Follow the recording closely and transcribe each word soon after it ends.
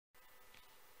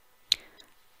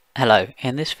Hello,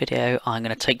 in this video I'm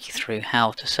going to take you through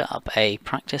how to set up a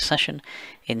practice session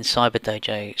in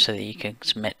cyber-dojo so that you can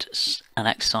submit an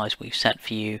exercise we've set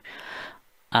for you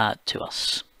to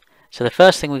us. So the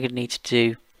first thing we're going to need to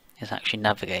do is actually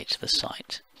navigate to the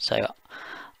site. So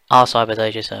our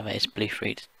cyber-dojo server is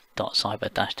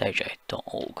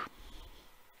bluefruit.cyber-dojo.org.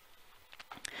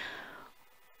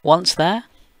 Once there,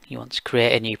 you want to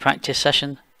create a new practice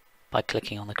session by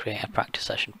clicking on the Create a Practice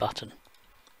Session button.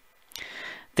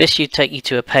 This should take you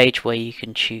to a page where you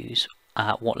can choose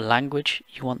what language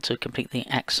you want to complete the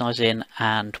exercise in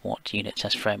and what unit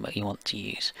test framework you want to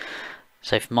use.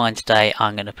 So for mine today,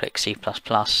 I'm going to pick C++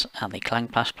 and the Clang++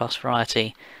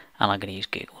 variety, and I'm going to use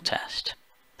Google Test.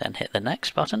 Then hit the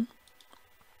Next button.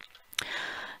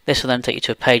 This will then take you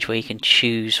to a page where you can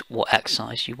choose what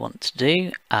exercise you want to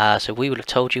do. So we would have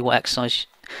told you what exercise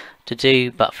to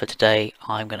do, but for today,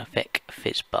 I'm going to pick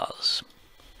Fizz Buzz.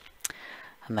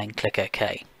 And then click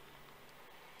OK.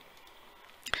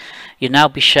 You'll now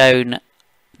be shown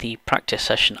the practice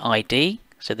session ID,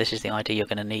 so this is the ID you're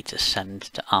going to need to send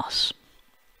to us.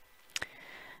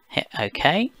 Hit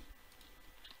OK,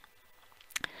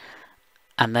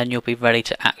 and then you'll be ready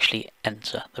to actually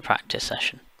enter the practice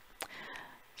session.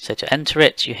 So to enter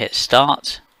it, you hit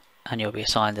Start, and you'll be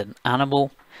assigned an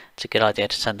animal. It's a good idea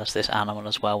to send us this animal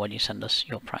as well when you send us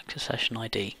your practice session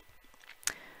ID.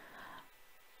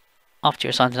 After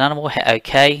you're assigned an animal, hit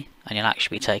OK, and you'll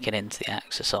actually be taken into the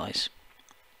exercise.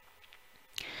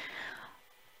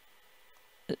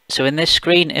 So in this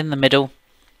screen in the middle,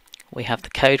 we have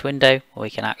the code window where we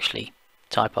can actually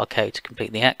type our code to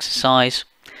complete the exercise.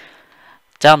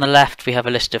 Down the left, we have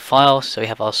a list of files. So we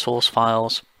have our source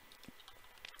files,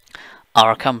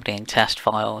 our accompanying test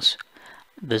files.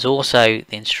 There's also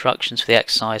the instructions for the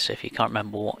exercise. So if you can't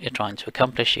remember what you're trying to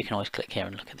accomplish, you can always click here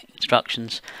and look at the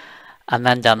instructions. And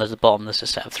then down at the bottom there's a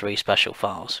set of 3 special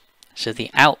files. So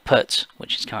the output,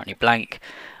 which is currently blank,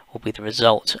 will be the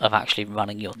result of actually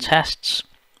running your tests.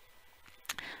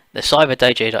 The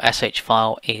cyber-dojo.sh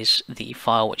file is the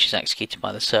file which is executed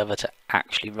by the server to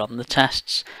actually run the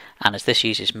tests, and as this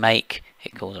uses make,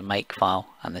 it calls a make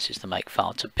file, and this is the make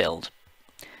file to build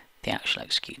the actual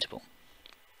executable.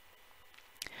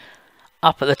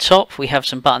 Up at the top we have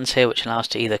some buttons here which allow us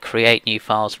to either create new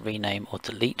files, rename or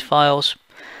delete files.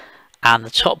 And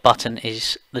the top button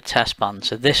is the test button.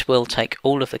 So this will take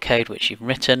all of the code which you've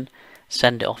written,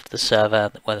 send it off to the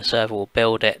server, where the server will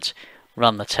build it,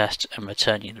 run the test and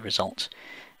return you the result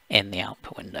in the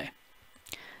output window.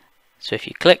 So if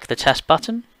you click the test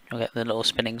button, you'll get the little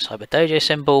spinning cyber-dojo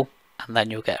symbol, and then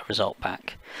you'll get a result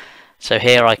back. So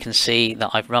here I can see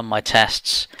that I've run my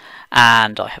tests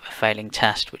and I have a failing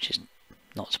test, which is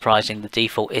not surprising. The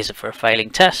default is for a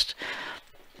failing test.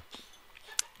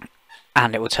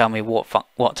 And it will tell me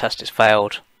what test has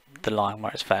failed, the line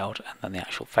where it's failed, and then the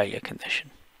actual failure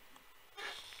condition.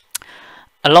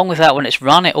 Along with that, when it's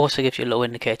run, it also gives you a little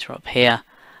indicator up here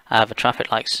of a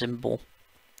traffic light symbol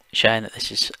showing that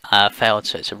this is failed,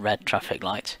 so it's a red traffic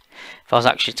light. If I was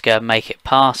actually to go and make it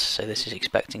pass, so this is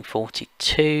expecting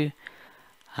 42,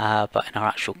 but in our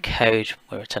actual code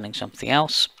we're returning something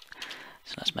else.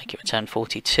 So let's make it return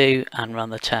 42 and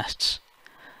run the tests.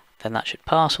 Then that should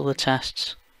pass all the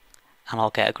tests, and I'll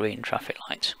get a green traffic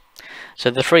light.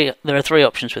 So there are 3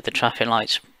 options with the traffic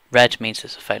lights. Red means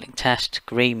there's a failing test,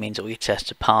 green means all your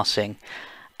tests are passing,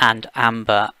 and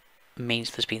amber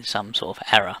means there's been some sort of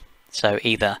error. So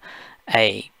either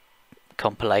a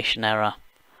compilation error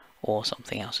or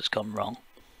something else has gone wrong.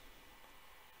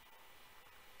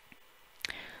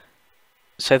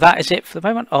 So that is it for the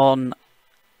moment on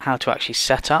how to actually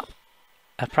set up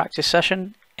a practice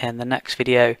session. In the next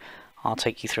video, I'll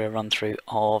take you through a run through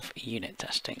of unit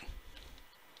testing.